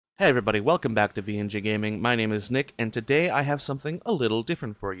Hey everybody, welcome back to VNG Gaming. My name is Nick, and today I have something a little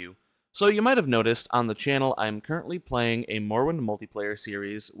different for you. So you might have noticed on the channel I'm currently playing a Morrowind multiplayer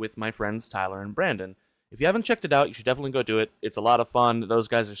series with my friends Tyler and Brandon. If you haven't checked it out, you should definitely go do it. It's a lot of fun, those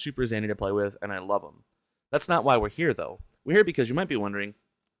guys are super zany to play with, and I love them. That's not why we're here though. We're here because you might be wondering,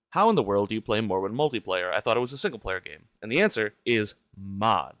 how in the world do you play Morrowind multiplayer? I thought it was a single player game. And the answer is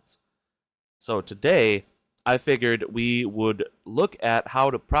mods. So today, I figured we would look at how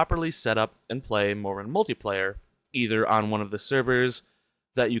to properly set up and play Morrowind multiplayer, either on one of the servers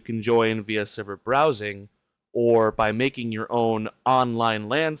that you can join via server browsing, or by making your own online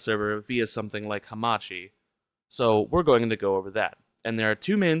LAN server via something like Hamachi. So we're going to go over that. And there are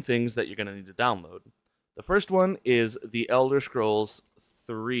two main things that you're going to need to download. The first one is the Elder Scrolls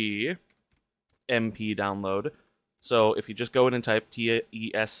 3 MP download. So if you just go in and type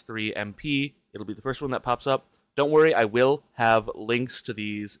TES3 MP, it'll be the first one that pops up. Don't worry, I will have links to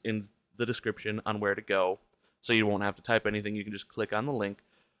these in the description on where to go, so you won't have to type anything. You can just click on the link.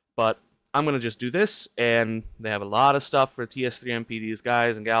 But I'm going to just do this, and they have a lot of stuff for TS3 MP. These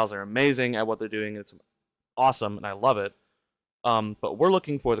guys and gals are amazing at what they're doing. It's awesome, and I love it. But we're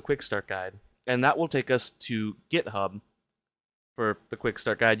looking for the Quick Start Guide, and that will take us to GitHub for the Quick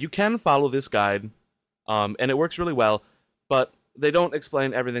Start Guide. You can follow this guide, and it works really well, but they don't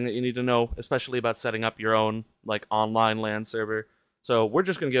explain everything that you need to know, especially about setting up your own like online LAN server. So we're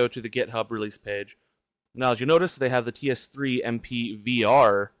just going to go to the GitHub release page. Now, as you notice, they have the TS3 MP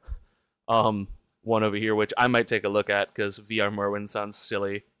VR one over here, which I might take a look at because VR Morrowind sounds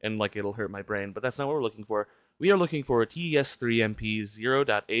silly and like it'll hurt my brain, but that's not what we're looking for. We are looking for a TS3 MP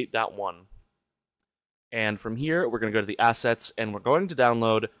 0.8.1. And from here, we're going to go to the assets, and we're going to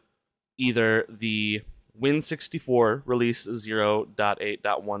download either the Win64 release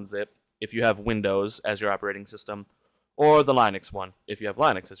 0.8.1 zip if you have Windows as your operating system, or the Linux one if you have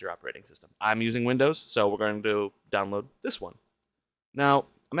Linux as your operating system. I'm using Windows, so we're going to download this one. Now,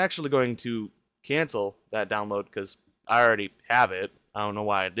 I'm actually going to cancel that download because I already have it. I don't know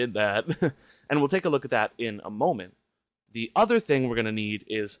why I did that. And we'll take a look at that in a moment. The other thing we're going to need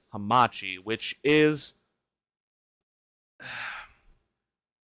is Hamachi, which is,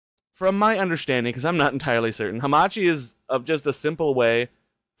 from my understanding, because I'm not entirely certain, Hamachi is just a simple way,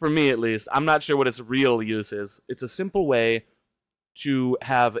 for me at least, I'm not sure what its real use is. It's a simple way to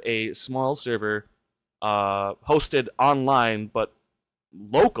have a small server hosted online, but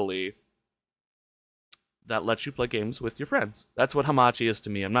locally, that lets you play games with your friends. That's what Hamachi is to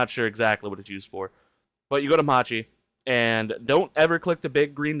me. I'm not sure exactly what it's used for. But you go to Hamachi, and don't ever click the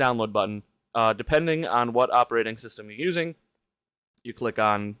big green download button. Depending on what operating system you're using, you click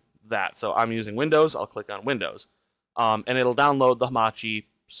on that. So I'm using Windows, I'll click on Windows. And it'll download the Hamachi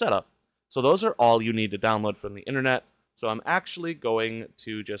setup. So those are all you need to download from the internet. So I'm actually going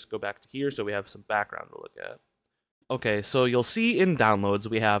to just go back to here so we have some background to look at. Okay, so you'll see in downloads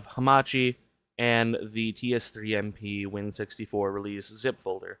we have Hamachi and the TS3 MP Win64 release zip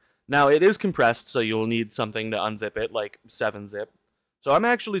folder. Now it is compressed, so you'll need something to unzip it, like 7-zip. So I'm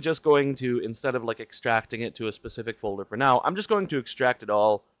actually just going to, instead of like extracting it to a specific folder for now, I'm just going to extract it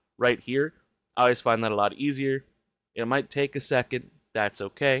all right here. I always find that a lot easier. It might take a second. That's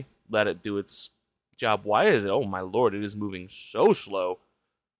okay. Let it do its job. Why is it? Oh my lord, it is moving so slow.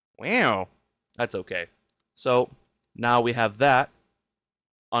 Wow. That's okay. So now we have that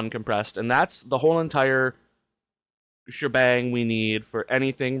uncompressed, and that's the whole entire shebang we need for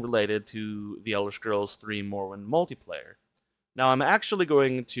anything related to the Elder Scrolls 3 Morrowind multiplayer. Now I'm actually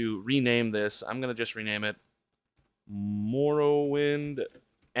going to rename this. I'm going to just rename it Morrowind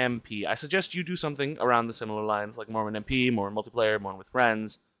MP. I suggest you do something around the similar lines, like Morrowind MP, Morrowind multiplayer, Morrowind with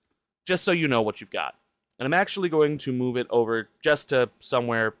friends, just so you know what you've got. And I'm actually going to move it over just to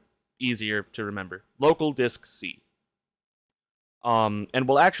somewhere easier to remember. Local disk C. And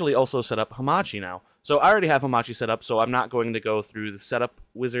we'll actually also set up Hamachi now. So I already have Hamachi set up, so I'm not going to go through the setup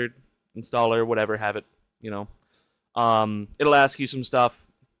wizard, installer, whatever, have it, you know. It'll ask you some stuff,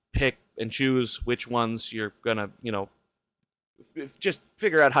 pick and choose which ones you're gonna, you know, just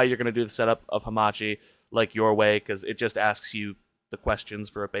figure out how you're gonna do the setup of Hamachi, like your way, because it just asks you the questions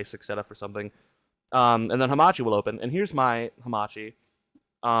for a basic setup or something. And then Hamachi will open, and here's my Hamachi.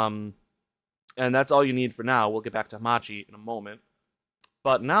 And that's all you need for now. We'll get back to Hamachi in a moment.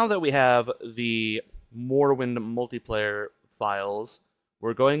 But now that we have the Morrowind multiplayer files,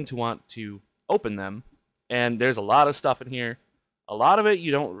 we're going to want to open them. And there's a lot of stuff in here. A lot of it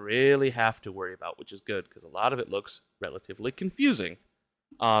you don't really have to worry about, which is good, because a lot of it looks relatively confusing.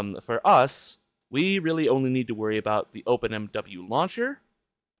 For us, we really only need to worry about the OpenMW launcher,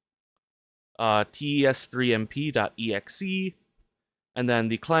 tes3mp.exe, and then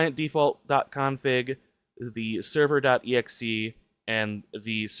the client default.config, the server.exe, and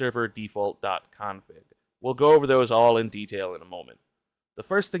the server default.config. We'll go over those all in detail in a moment. The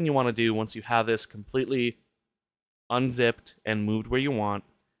first thing you want to do once you have this completely unzipped and moved where you want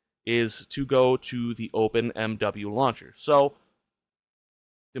is to go to the OpenMW launcher. So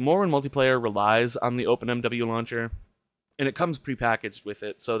the Morrowind multiplayer relies on the OpenMW launcher, and it comes prepackaged with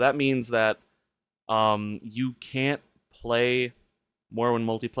it. So that means that you can't play Morrowind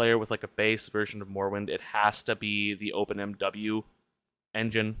multiplayer with like a base version of Morrowind. It has to be the OpenMW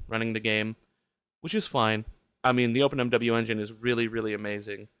engine running the game, which is fine. I mean, the OpenMW engine is really, really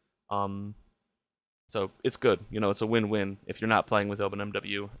amazing. So it's good. You know, it's a win-win if you're not playing with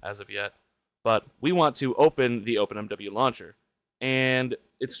OpenMW as of yet. But we want to open the OpenMW launcher. And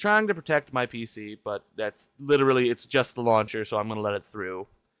it's trying to protect my PC, but that's literally, it's just the launcher, so I'm going to let it through.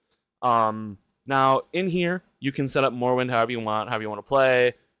 Now, in here, you can set up Morrowind however you want to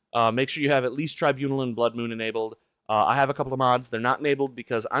play. Make sure you have at least Tribunal and Blood Moon enabled. I have a couple of mods. They're not enabled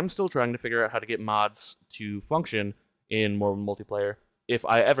because I'm still trying to figure out how to get mods to function in Morrowind multiplayer. If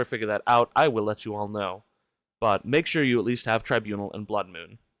I ever figure that out, I will let you all know. But make sure you at least have Tribunal and Blood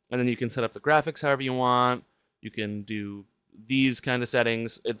Moon. And then you can set up the graphics however you want. You can do these kind of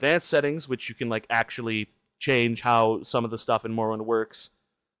settings. Advanced settings, which you can like actually change how some of the stuff in Morrowind works.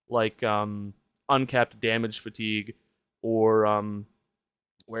 Like uncapped damage fatigue, or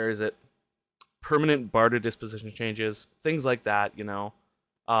where is it? Permanent barter disposition changes, things like that, you know.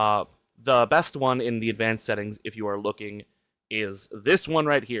 The best one in the advanced settings, if you are looking, is this one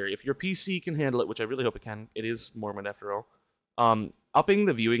right here. If your PC can handle it, which I really hope it can, it is Morrowind after all. Upping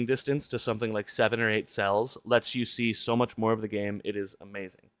the viewing distance to something like 7 or 8 cells lets you see so much more of the game. It is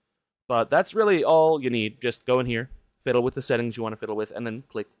amazing. But that's really all you need. Just go in here, fiddle with the settings you want to fiddle with, and then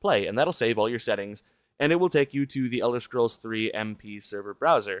click play, and that'll save all your settings, and it will take you to the Elder Scrolls 3 MP server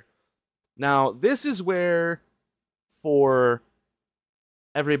browser. Now, this is where, for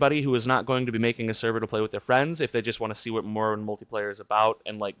everybody who is not going to be making a server to play with their friends, if they just want to see what Morrowind multiplayer is about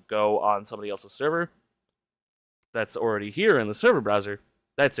and like go on somebody else's server that's already here in the server browser,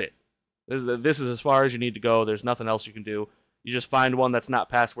 that's it. This is as far as you need to go. There's nothing else you can do. You just find one that's not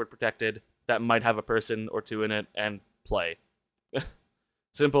password protected, that might have a person or two in it, and play.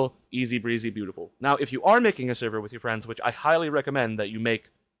 Simple, easy breezy, beautiful. Now, if you are making a server with your friends, which I highly recommend that you make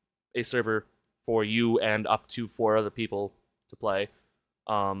a server for you and up to 4 other people to play,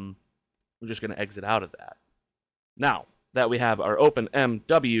 we're just going to exit out of that. Now that we have our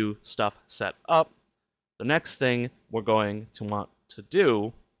OpenMW stuff set up, the next thing we're going to want to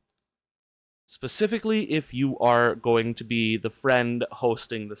do, specifically if you are going to be the friend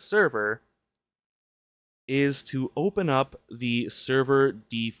hosting the server, is to open up the server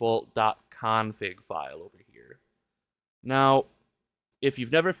default.config file over here. Now, if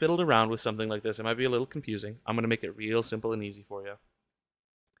you've never fiddled around with something like this, it might be a little confusing. I'm going to make it real simple and easy for you.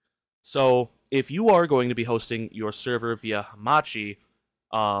 So, if you are going to be hosting your server via Hamachi,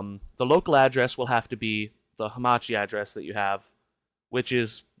 the local address will have to be the Hamachi address that you have, which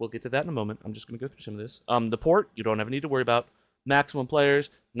is, we'll get to that in a moment. I'm just going to go through some of this. The port, you don't ever need to worry about. Maximum players,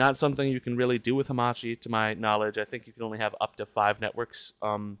 not something you can really do with Hamachi, to my knowledge. I think you can only have up to 5 networks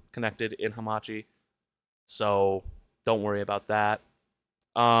connected in Hamachi, so don't worry about that.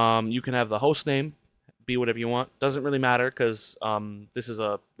 You can have the host name be whatever you want. Doesn't really matter because this is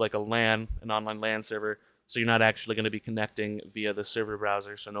like an online LAN server, so you're not actually going to be connecting via the server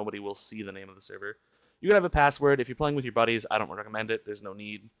browser, so nobody will see the name of the server. You can have a password. If you're playing with your buddies, I don't recommend it. There's no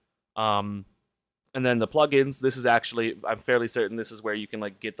need. And then the plugins, this is actually, I'm fairly certain this is where you can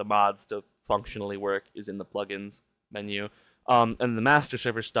like get the mods to functionally work, is in the plugins menu. And the master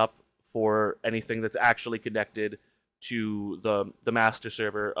server stuff for anything that's actually connected to the master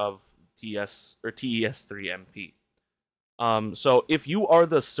server of TES3MP. So if you are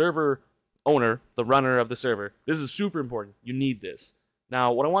the server owner, the runner of the server, this is super important. You need this.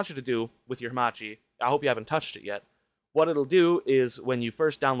 Now, what I want you to do with your Hamachi, I hope you haven't touched it yet. What it'll do is when you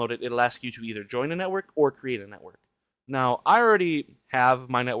first download it, it'll ask you to either join a network or create a network. Now, I already have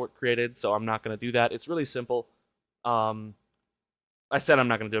my network created, so I'm not going to do that. It's really simple. I said I'm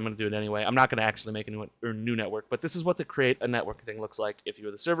not going to do it. I'm going to do it anyway. I'm not going to actually make a new network, but this is what the create a network thing looks like. If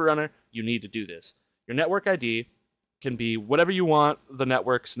you're the server runner, you need to do this. Your network ID can be whatever you want the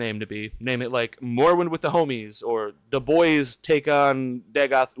network's name to be. Name it like Morrowind with the Homies, or The Boys Take on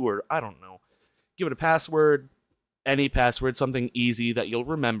Dagoth Ur. I don't know. Give it a password, any password, something easy that you'll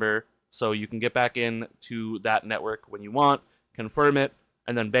remember so you can get back in to that network when you want, confirm it,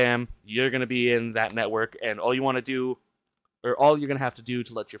 and then bam, you're going to be in that network, and all you want to do, or all you're going to have to do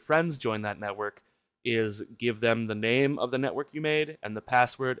to let your friends join that network, is give them the name of the network you made and the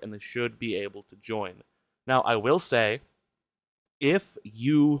password, and they should be able to join. Now, I will say, if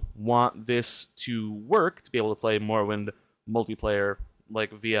you want this to work, to be able to play Morrowind multiplayer,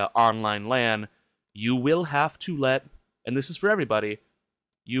 like via online LAN, you will have to let, and this is for everybody,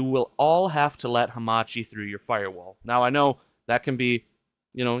 you will all have to let Hamachi through your firewall. Now, I know that can be,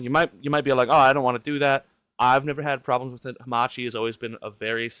 you might be like, oh, I don't want to do that. I've never had problems with it. Hamachi has always been a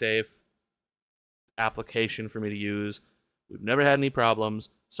very safe application for me to use. We've never had any problems.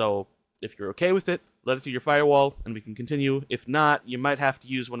 So if you're okay with it, let it through your firewall and we can continue. If not, you might have to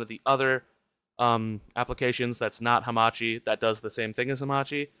use one of the other applications that's not Hamachi that does the same thing as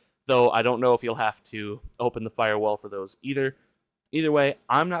Hamachi, though I don't know if you'll have to open the firewall for those either. Either way,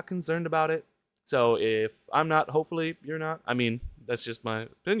 I'm not concerned about it. So if I'm not, hopefully you're not. I mean, that's just my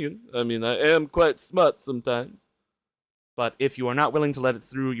opinion. I mean, I am quite smart sometimes. But if you are not willing to let it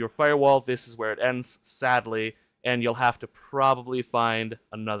through your firewall, this is where it ends, sadly, and you'll have to probably find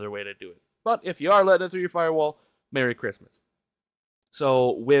another way to do it. But if you are letting it through your firewall, Merry Christmas.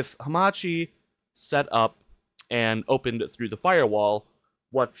 So with Hamachi set up and opened through the firewall,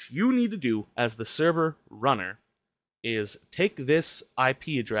 what you need to do as the server runner is take this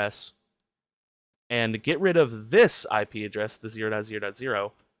IP address and get rid of this IP address, the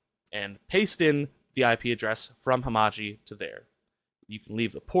 0.0.0, and paste in the IP address from Hamachi to there. You can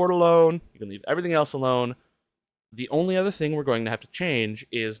leave the port alone, you can leave everything else alone. The only other thing we're going to have to change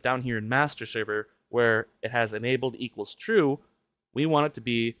is down here in master server, where it has enabled equals true, we want it to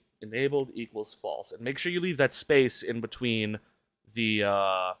be enabled equals false. And make sure you leave that space in between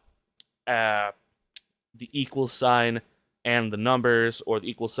the equals sign and the numbers, or the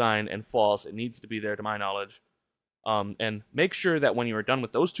equal sign and false. It needs to be there, to my knowledge. And make sure that when you are done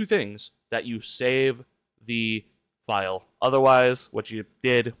with those two things, that you save the file. Otherwise, what you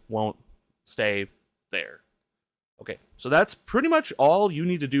did won't stay there. Okay, so that's pretty much all you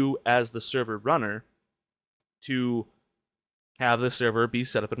need to do as the server runner to have the server be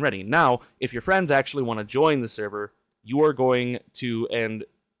set up and ready. Now, if your friends actually want to join the server, you are going to, and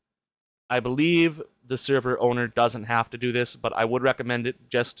I believe the server owner doesn't have to do this, but I would recommend it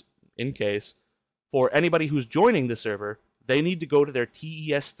just in case. For anybody who's joining the server, they need to go to their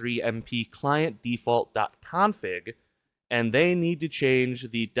TES3MP client default.config, and they need to change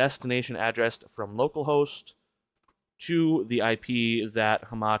the destination address from localhost to the IP that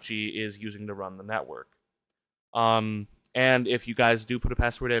Hamachi is using to run the network. And if you guys do put a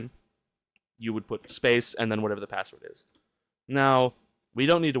password in, you would put space and then whatever the password is. Now, we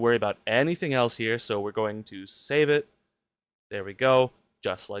don't need to worry about anything else here, so we're going to save it. There we go,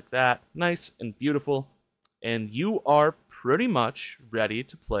 just like that. Nice and beautiful. And you are pretty much ready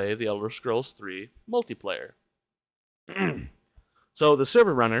to play the Elder Scrolls 3 multiplayer. So the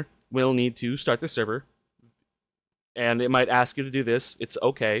server runner will need to start the server, and it might ask you to do this. It's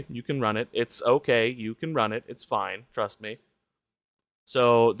okay, you can run it. It's okay, you can run it. It's fine, trust me.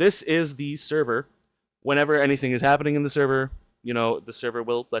 So this is the server. Whenever anything is happening in the server, the server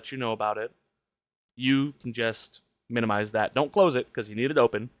will let you know about it. You can just minimize that. Don't close it, because you need it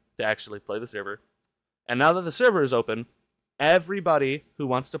open to actually play the server. And now that the server is open, everybody who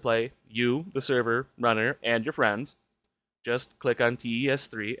wants to play, you, the server runner, and your friends, just click on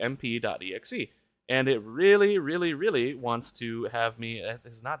tes3mp.exe. And it really, really, really wants to have me. It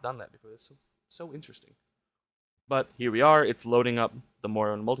has not done that before. It's so interesting. But here we are. It's loading up the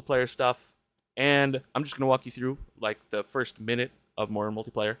Morrowind multiplayer stuff. And I'm just going to walk you through like the first minute of Morrowind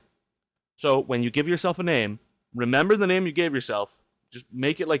multiplayer. So when you give yourself a name, remember the name you gave yourself. Just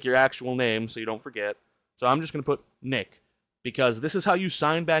make it like your actual name so you don't forget. So I'm just going to put Nick, because this is how you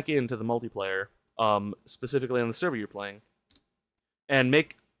sign back into the multiplayer, specifically on the server you're playing. And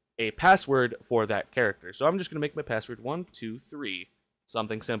make a password for that character. So I'm just going to make my password 123.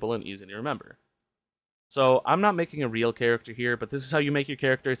 Something simple and easy to remember. So I'm not making a real character here, but this is how you make your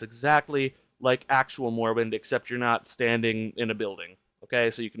character. It's exactly like actual Morrowind, except you're not standing in a building. Okay,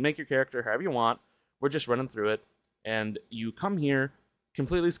 so you can make your character however you want. We're just running through it. And you come here,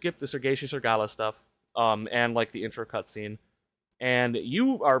 completely skip the Sergatius Orgala stuff, and like the intro cutscene. And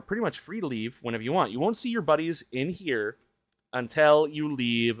you are pretty much free to leave whenever you want. You won't see your buddies in here until you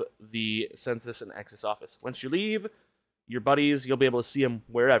leave the Census and Exis office. Once you leave, your buddies, you'll be able to see them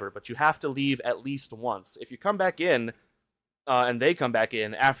wherever, but you have to leave at least once. If you come back in, and they come back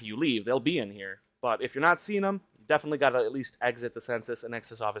in after you leave, they'll be in here. But if you're not seeing them, you definitely got to at least exit the Census and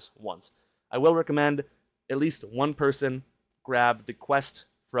Exis office once. I will recommend at least one person grab the quest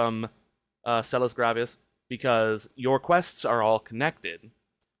from Celis Gravis, because your quests are all connected.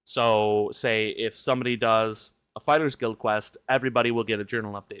 So, say if somebody does a Fighters Guild quest, everybody will get a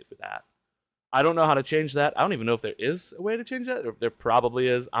journal update for that. I don't know how to change that. I don't even know if there is a way to change that. There probably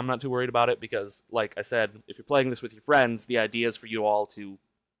is. I'm not too worried about it because, like I said, if you're playing this with your friends, the idea is for you all to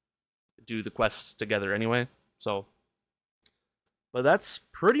do the quests together anyway. So, but that's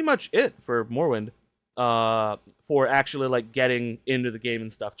pretty much it for Morrowind. For actually like getting into the game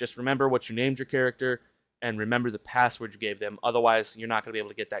and stuff. Just remember what you named your character and remember the password you gave them. Otherwise, you're not going to be able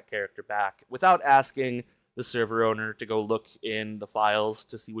to get that character back without asking the server owner to go look in the files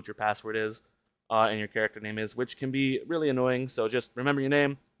to see what your password is and your character name is, which can be really annoying. So just remember your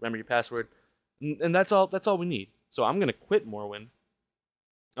name, remember your password, and that's all. That's all we need. So I'm going to quit Morrowind.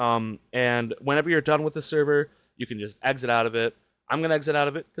 And whenever you're done with the server, you can just exit out of it. I'm going to exit out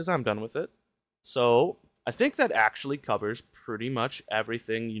of it because I'm done with it. So I think that actually covers pretty much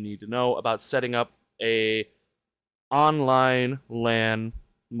everything you need to know about setting up a online LAN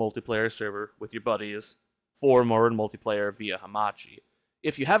multiplayer server with your buddies for Morrowind multiplayer via Hamachi.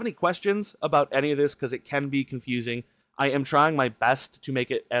 If you have any questions about any of this, because it can be confusing, I am trying my best to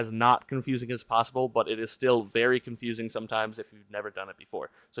make it as not confusing as possible, but it is still very confusing sometimes if you've never done it before.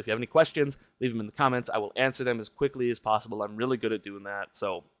 So if you have any questions, leave them in the comments. I will answer them as quickly as possible. I'm really good at doing that,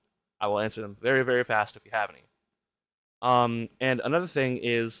 so I will answer them very, very fast if you have any. And another thing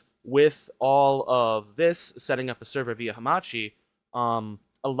is, with all of this, setting up a server via Hamachi,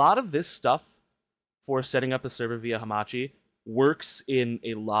 a lot of this stuff for setting up a server via Hamachi works in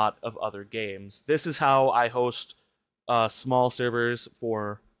a lot of other games. This is how I host small servers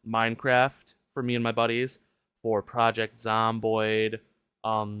for Minecraft for me and my buddies, for Project Zomboid,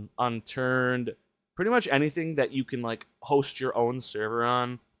 Unturned, pretty much anything that you can like host your own server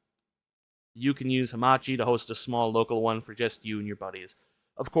on. You can use Hamachi to host a small local one for just you and your buddies.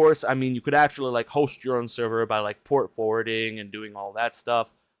 Of course, I mean, you could actually like host your own server by like port forwarding and doing all that stuff.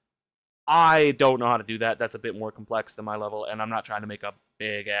 I don't know how to do that. That's a bit more complex than my level, and I'm not trying to make a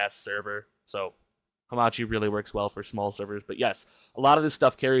big-ass server. So Hamachi really works well for small servers. But yes, a lot of this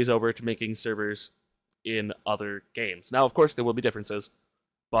stuff carries over to making servers in other games. Now, of course, there will be differences,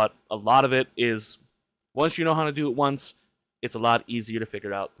 but a lot of it is, once you know how to do it once, it's a lot easier to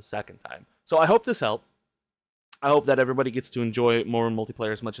figure it out the second time. So I hope this helped. I hope that everybody gets to enjoy Morrowind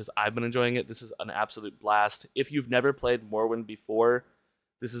multiplayer as much as I've been enjoying it. This is an absolute blast. If you've never played Morrowind before,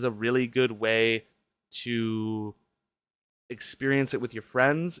 this is a really good way to experience it with your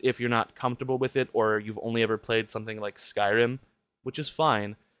friends if you're not comfortable with it, or you've only ever played something like Skyrim, which is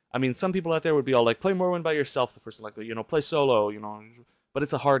fine. I mean, some people out there would be all like, play Morrowind by yourself the first time, like, you know, play solo, you know. But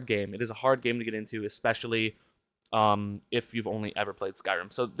it's a hard game. It is a hard game to get into, especially if you've only ever played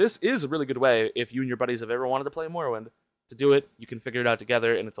Skyrim. So this is a really good way, if you and your buddies have ever wanted to play Morrowind, to do it. You can figure it out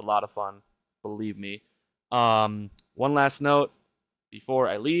together, and it's a lot of fun, believe me. One last note before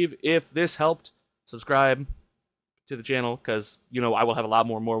I leave. If this helped, subscribe to the channel, because, you know, I will have a lot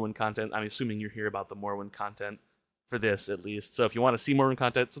more Morrowind content. I'm assuming you're here about the Morrowind content for this, at least. So if you want to see Morrowind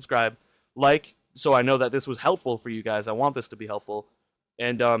content, subscribe. Like, so I know that this was helpful for you guys. I want this to be helpful.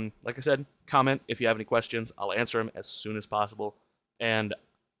 And like I said, comment if you have any questions. I'll answer them as soon as possible. And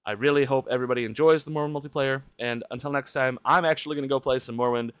I really hope everybody enjoys the Morrowind multiplayer. And until next time, I'm actually going to go play some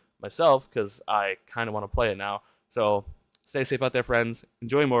Morrowind myself, because I kind of want to play it now. So stay safe out there, friends.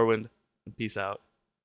 Enjoy Morrowind, and peace out.